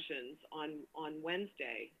other sessions on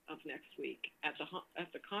Wednesday of next week at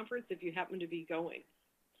the conference if you happen to be going,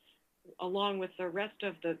 along with the rest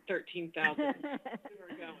of the 13,000 who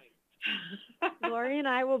are going. Lori and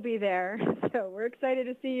I will be there, so we're excited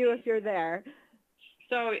to see you if you're there.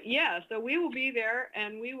 So we will be there,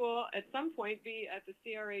 and we will at some point be at the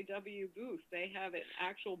CRA-W booth. They have an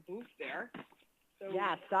actual booth there. So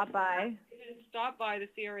yeah, stop by. Stop by the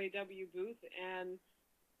CRA-W booth and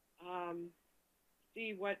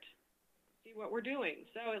see what we're doing.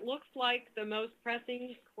 So it looks like the most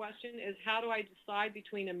pressing question is, how do I decide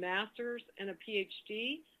between a master's and a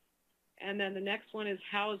PhD? And then the next one is,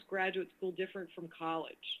 how is graduate school different from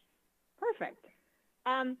college? Perfect.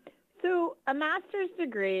 So a master's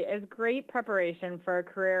degree is great preparation for a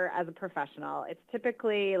career as a professional. It's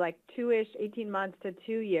typically like 18 months to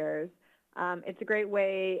 2 years. It's a great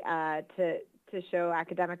way to show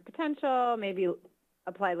academic potential, maybe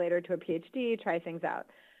apply later to a PhD, try things out.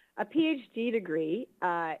 A PhD degree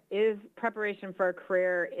is preparation for a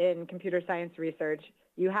career in computer science research.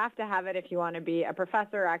 You have to have it if you want to be a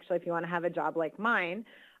professor, actually, if you want to have a job like mine.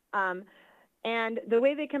 And the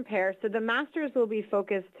way they compare, so the master's will be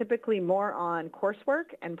focused typically more on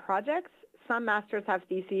coursework and projects. Some masters have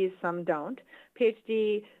theses, some don't.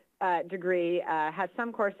 PhD degree has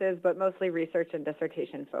some courses, but mostly research and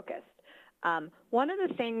dissertation focused. One of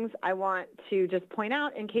the things I want to just point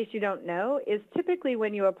out, in case you don't know, is typically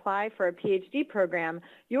when you apply for a PhD program,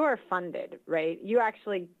 you are funded, right? You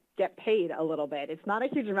actually get paid a little bit. It's not a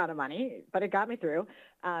huge amount of money, but it got me through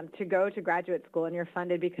to go to graduate school, and you're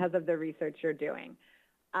funded because of the research you're doing.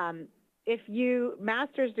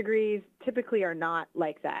 Master's degrees typically are not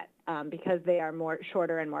like that because they are more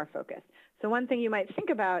shorter and more focused. So one thing you might think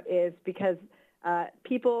about is, because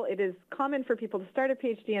it is common for people to start a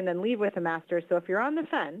PhD and then leave with a master's. So if you're on the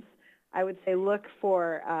fence, I would say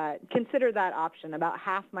consider that option. About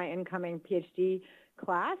half my incoming PhD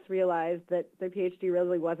class realized that the PhD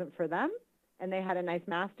really wasn't for them, and they had a nice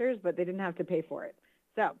master's, but they didn't have to pay for it.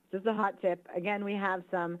 So just a hot tip. Again, we have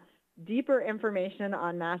some deeper information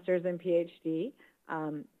on master's and PhD.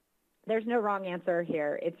 There's no wrong answer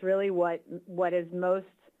here. It's really what is most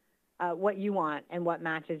what you want and what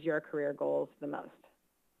matches your career goals the most.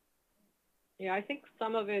 Yeah, I think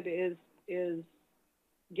some of it is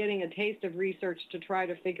getting a taste of research to try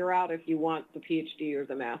to figure out if you want the PhD or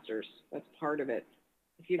the master's. That's part of it.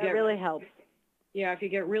 That really helps. Yeah, if you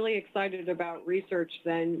get really excited about research,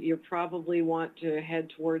 then you probably want to head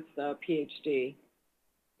towards the PhD.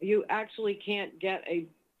 You actually can't get a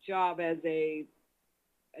job as a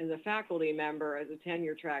faculty member, as a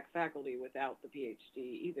tenure track faculty, without the PhD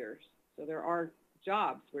either. So there are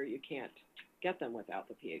jobs where you can't get them without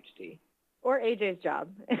the PhD. Or AJ's job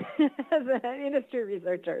as an industry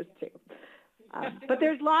researcher too. But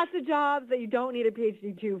there's lots of jobs that you don't need a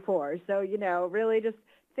PhD to for. So, really just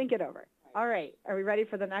think it over. All right. Are we ready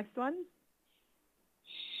for the next one?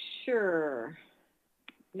 Sure.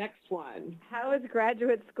 Next one. How is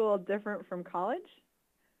graduate school different from college?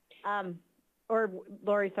 or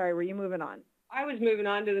Lori, sorry, were you moving on? I was moving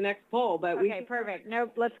on to the next poll, but Okay, perfect.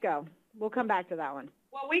 Nope, let's go. We'll come back to that one.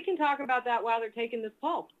 Well, we can talk about that while they're taking this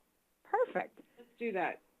poll. Perfect. Let's do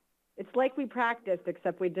that. It's like we practiced,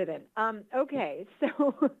 except we didn't. Okay,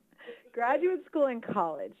 so graduate school and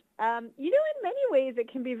college. In many ways, it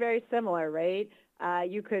can be very similar, right?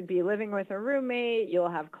 You could be living with a roommate. You'll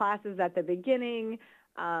have classes at the beginning.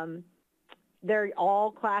 They're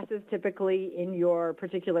all classes typically in your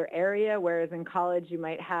particular area, whereas in college you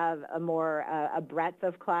might have a breadth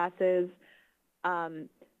of classes.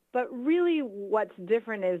 But really what's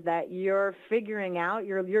different is that you're figuring out,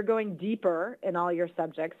 you're going deeper in all your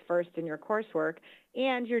subjects first in your coursework,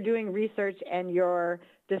 and you're doing research and you're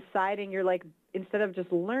deciding, instead of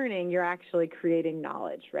just learning, you're actually creating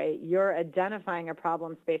knowledge, right? You're identifying a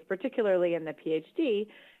problem space, particularly in the PhD,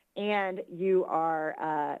 and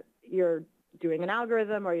you're doing an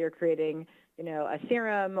algorithm or you're creating, a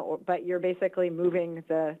theorem, but you're basically moving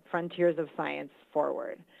the frontiers of science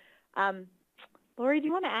forward. Lori, do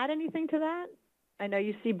you want to add anything to that? I know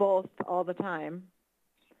you see both all the time.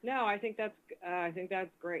 No, I think that's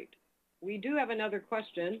great. We do have another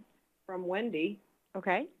question from Wendy.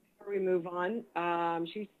 Okay. Before we move on,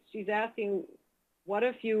 she's asking, what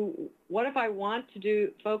if I want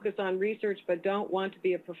to focus on research but don't want to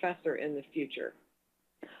be a professor in the future?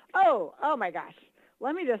 Oh my gosh.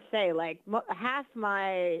 Let me just say,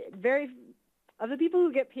 of the people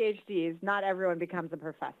who get PhDs, not everyone becomes a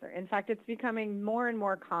professor. In fact, it's becoming more and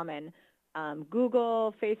more common.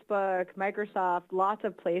 Google, Facebook, Microsoft, lots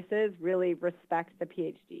of places really respect the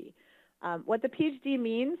PhD. What the PhD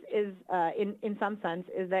means is, in some sense,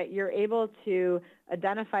 is that you're able to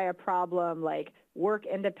identify a problem, work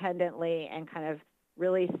independently and kind of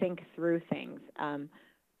really think through things.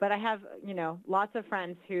 But I have, lots of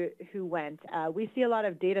friends who went. We see a lot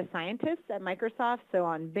of data scientists at Microsoft, so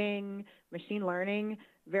on Bing, machine learning,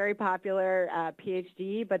 very popular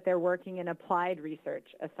PhD, but they're working in applied research,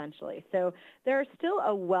 essentially. So there are still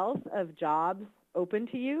a wealth of jobs open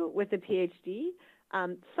to you with a PhD.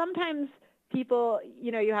 Sometimes people,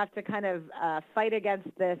 you have to kind of fight against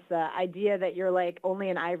this idea that you're only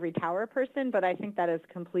an ivory tower person, but I think that has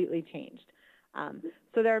completely changed.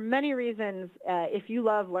 So there are many reasons, if you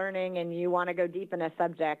love learning and you want to go deep in a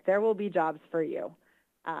subject, there will be jobs for you.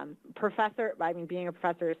 Being a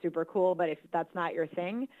professor is super cool, but if that's not your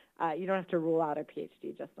thing, you don't have to rule out a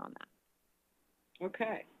PhD just on that.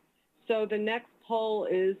 Okay. So the next poll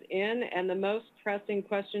is in, and the most pressing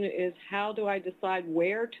question is, how do I decide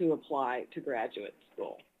where to apply to graduate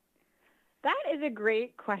school? That is a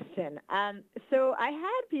great question. So I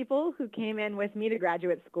had people who came in with me to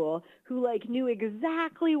graduate school who knew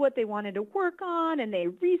exactly what they wanted to work on, and they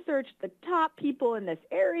researched the top people in this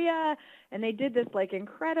area, and they did this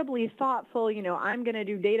incredibly thoughtful, I'm going to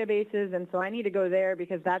do databases, and so I need to go there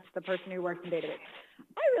because that's the person who works in databases.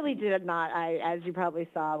 I really did not. As you probably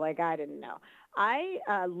saw, I didn't know. I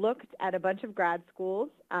looked at a bunch of grad schools.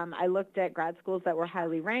 I looked at grad schools that were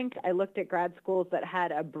highly ranked. I looked at grad schools that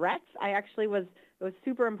had a breadth. It was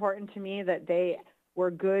super important to me that they were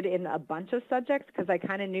good in a bunch of subjects because I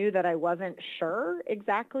kind of knew that I wasn't sure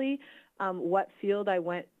exactly what field I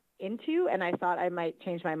went into, and I thought I might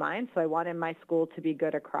change my mind, so I wanted my school to be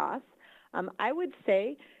good across. I would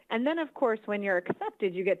say, and then of course when you're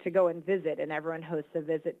accepted, you get to go and visit, and everyone hosts a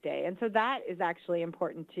visit day, and so that is actually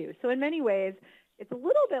important too. So in many ways, it's a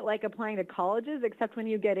little bit like applying to colleges, except when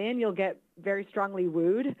you get in, you'll get very strongly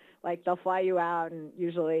wooed, they'll fly you out, and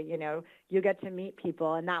usually, you get to meet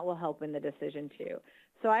people, and that will help in the decision too.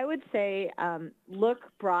 So I would say look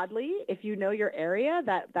broadly. If you know your area,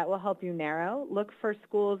 that will help you narrow. Look for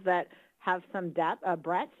schools that have some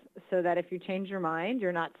breadth, so that if you change your mind,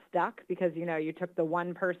 you're not stuck because, you took the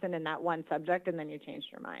one person in that one subject and then you changed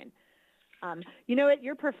your mind.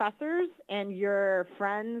 Your professors and your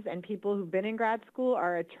friends and people who've been in grad school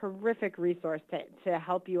are a terrific resource to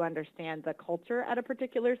help you understand the culture at a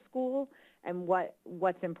particular school and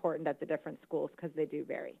what's important at the different schools, because they do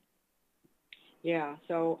vary. Yeah,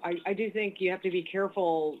 so I do think you have to be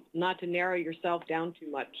careful not to narrow yourself down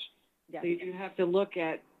too much. Yes. So you have to look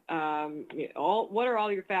at what are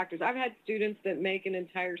all your factors. I've had students that make an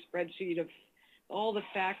entire spreadsheet of all the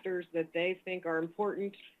factors that they think are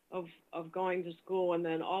important of going to school, and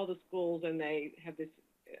then all the schools, and they have this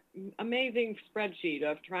amazing spreadsheet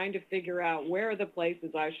of trying to figure out where are the places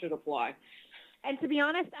I should apply. And to be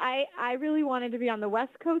honest, I really wanted to be on the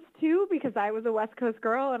West Coast too, because I was a West Coast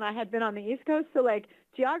girl and I had been on the East Coast. So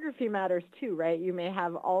geography matters too, right? You may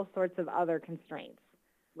have all sorts of other constraints.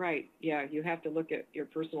 Right. Yeah. You have to look at your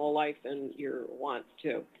personal life and your wants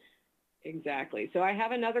too. Exactly. So I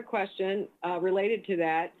have another question related to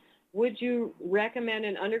that. would you recommend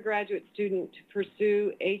an undergraduate student to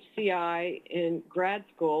pursue HCI in grad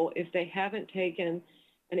school if they haven't taken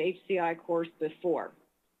an HCI course before?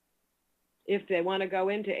 If they want to go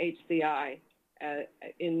into HCI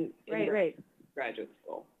in graduate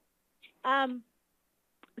school?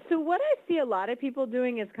 So what I see a lot of people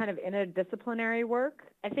doing is kind of interdisciplinary work.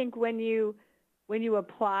 I think when you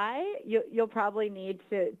apply, you'll probably need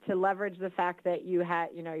to leverage the fact that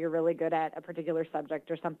you're really good at a particular subject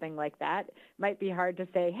or something like that. It might be hard to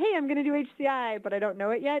say, hey, I'm going to do HCI, but I don't know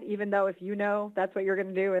it yet, even though if you know that's what you're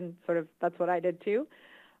going to do, and sort of that's what I did too.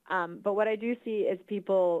 But what I do see is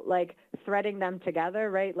people like threading them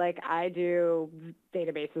together, right? Like I do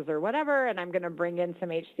databases or whatever, and I'm going to bring in some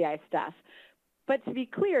HCI stuff. But to be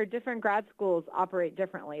clear, different grad schools operate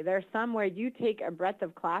differently. There are some where you take a breadth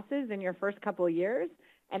of classes in your first couple of years,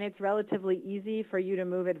 and it's relatively easy for you to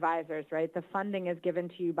move advisors, right? The funding is given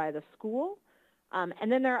to you by the school.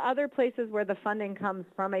 And then there are other places where the funding comes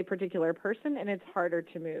from a particular person, and it's harder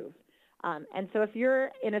to move. And so if you're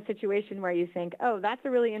in a situation where you think, oh, that's a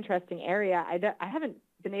really interesting area, I haven't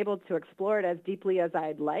been able to explore it as deeply as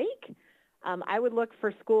I'd like, I would look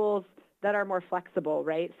for schools that are more flexible,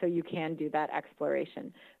 right? So you can do that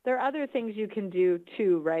exploration. There are other things you can do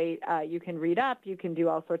too, right? You can read up, you can do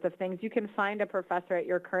all sorts of things. You can find a professor at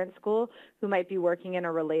your current school who might be working in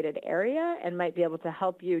a related area and might be able to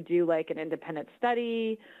help you do like an independent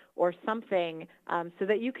study or something so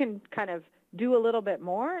that you can kind of do a little bit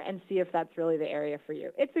more and see if that's really the area for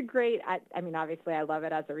you. It's a great, I mean, obviously I love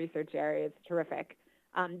it as a research area. It's terrific.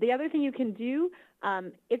 The other thing you can do,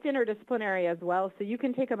 it's interdisciplinary as well. So you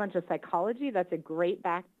can take a bunch of psychology. That's a great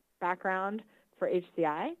background for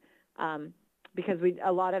HCI because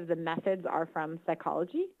a lot of the methods are from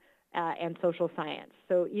psychology and social science.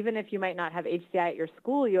 So even if you might not have HCI at your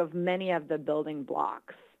school, you have many of the building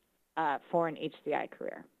blocks for an HCI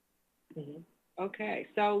career. Mm-hmm. Okay,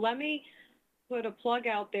 so let me put a plug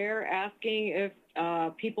out there asking if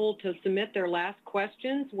people to submit their last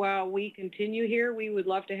questions while we continue here. We would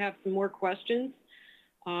love to have some more questions.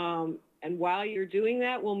 And while you're doing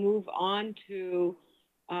that, we'll move on to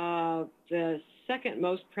the second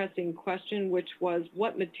most pressing question, which was,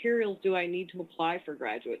 what materials do I need to apply for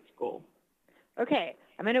graduate school? Okay,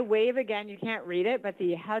 I'm going to wave again. You can't read it, but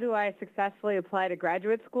the How Do I Successfully Apply to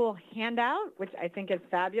Graduate School handout, which I think is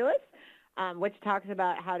fabulous, which talks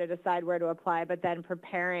about how to decide where to apply, but then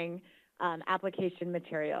preparing application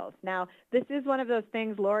materials. Now, this is one of those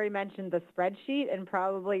things, Lori mentioned the spreadsheet, and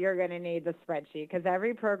probably you're going to need the spreadsheet because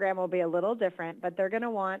every program will be a little different, but they're going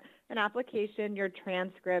to want an application, your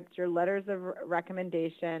transcript, your letters of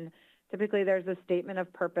recommendation. Typically, there's a statement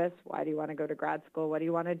of purpose. Why do you want to go to grad school? What do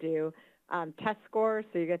you want to do? Test scores,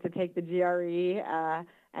 so you get to take the GRE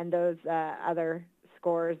and those other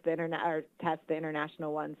scores, the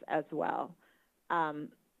international ones as well.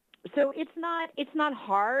 So it's not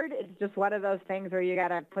hard. It's just one of those things where you got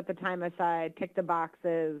to put the time aside, tick the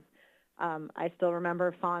boxes. I still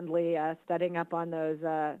remember fondly studying up on those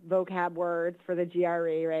vocab words for the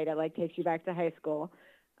GRE, right? It like takes you back to high school.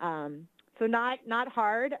 So not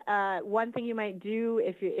hard. One thing you might do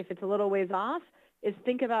if it's a little ways off is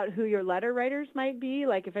think about who your letter writers might be.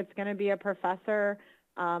 Like if it's going to be a professor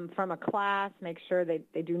from a class, make sure they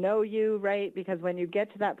do know you, right? Because when you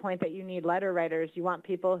get to that point that you need letter writers, you want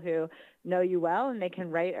people who know you well and they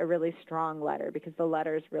can write a really strong letter because the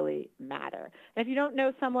letters really matter. And if you don't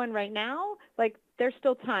know someone right now, like there's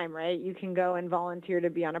still time, right? You can go and volunteer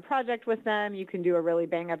to be on a project with them. You can do a really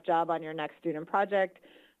bang-up job on your next student project.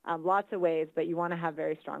 Lots of ways, but you want to have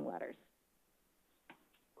very strong letters.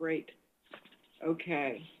 Great.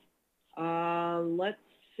 Okay. Let's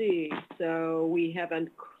see. So we have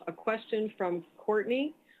a question from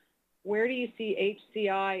Courtney. Where do you see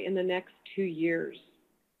HCI in the next 2 years?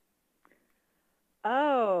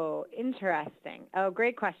 Oh, interesting. Oh,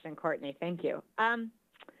 great question, Courtney. Thank you.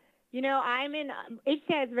 You know,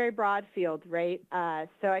 HCI is a very broad field, right?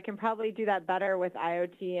 So I can probably do that better with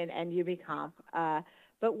IoT and UBComp.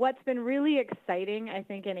 But what's been really exciting, I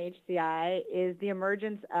think, in HCI is the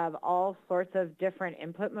emergence of all sorts of different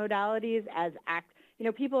input modalities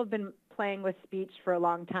people have been playing with speech for a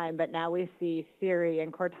long time, but now we see Siri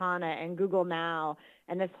and Cortana and Google Now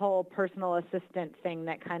and this whole personal assistant thing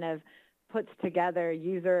that kind of puts together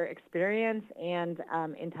user experience and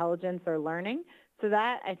intelligence or learning. So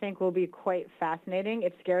that, I think, will be quite fascinating.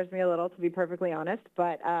 It scares me a little, to be perfectly honest,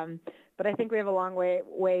 but I think we have a long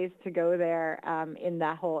ways to go there in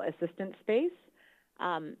that whole assistant space.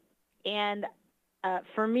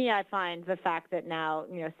 For me, I find the fact that now,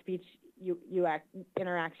 speech, UX,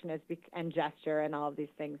 interaction and gesture and all of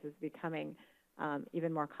these things is becoming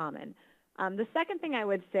even more common. The second thing I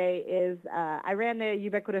would say is I ran the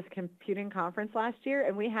Ubiquitous Computing Conference last year,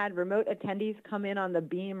 and we had remote attendees come in on the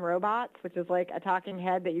Beam robots, which is like a talking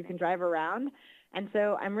head that you can drive around. And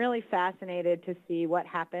so I'm really fascinated to see what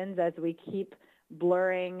happens as we keep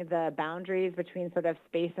blurring the boundaries between sort of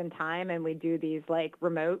space and time, and we do these like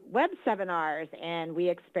remote web seminars, and we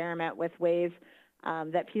experiment with ways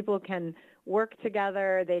that people can work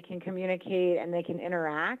together, they can communicate, and they can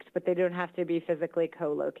interact, but they don't have to be physically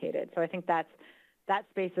co-located. So I think that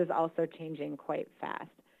space is also changing quite fast.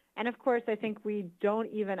 And of course, I think we don't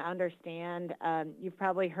even understand, you've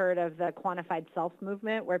probably heard of the quantified self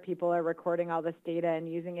movement, where people are recording all this data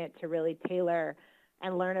and using it to really tailor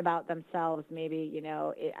and learn about themselves. Maybe, you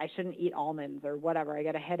know, I shouldn't eat almonds or whatever, I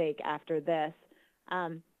get a headache after this.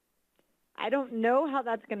 I don't know how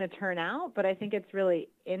that's going to turn out, but I think it's really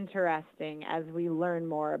interesting as we learn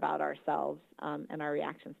more about ourselves and our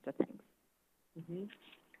reactions to things. Mm-hmm.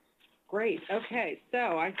 Great. Okay, so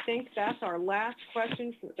I think that's our last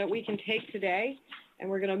question that we can take today, and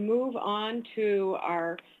we're going to move on to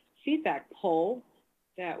our feedback poll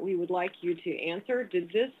that we would like you to answer. Did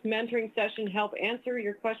this mentoring session help answer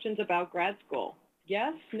your questions about grad school?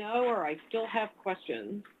 Yes, no, or I still have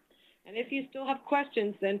questions. And if you still have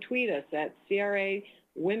questions, then tweet us at CRA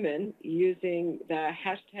Women using the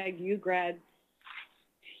hashtag UGradTH.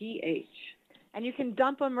 And you can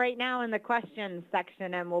dump them right now in the questions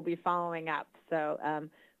section, and we'll be following up. So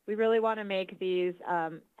we really want to make these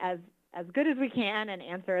as good as we can and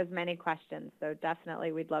answer as many questions. So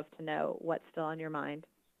definitely we'd love to know what's still on your mind.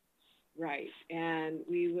 Right. And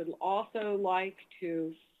we would also like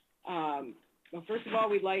to, well, first of all,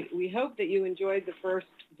 we hope that you enjoyed the first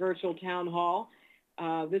virtual town hall.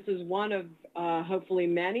 This is one of hopefully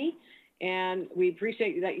many, and we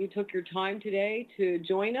appreciate that you took your time today to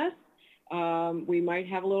join us. We might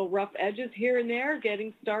have a little rough edges here and there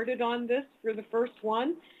getting started on this for the first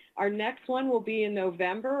one. Our next one will be in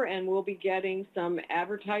November, and we'll be getting some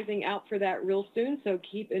advertising out for that real soon, so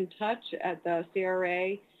keep in touch at the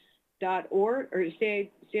CRA.org or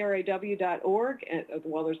CRA-W.org.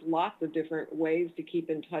 Well, there's lots of different ways to keep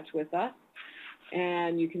in touch with us,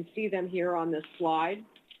 and you can see them here on this slide.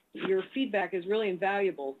 Your feedback is really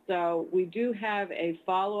invaluable. So we do have a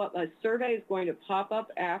follow-up. A survey is going to pop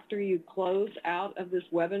up after you close out of this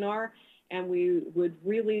webinar, and we would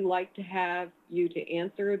really like to have you to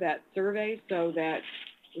answer that survey so that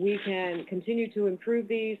we can continue to improve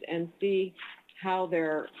these and see how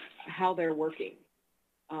they're working.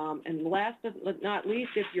 And last but not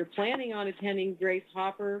least, if you're planning on attending Grace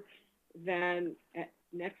Hopper, then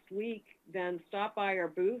next week, then stop by our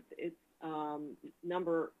booth. It's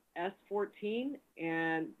number S14,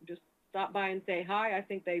 and just stop by and say hi. I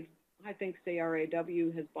think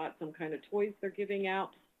CRA-W has bought some kind of toys they're giving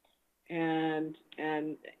out, and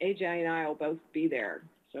AJ and I will both be there.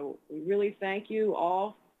 So we really thank you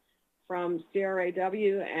all from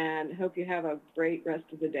CRA-W and hope you have a great rest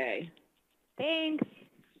of the day. Thanks.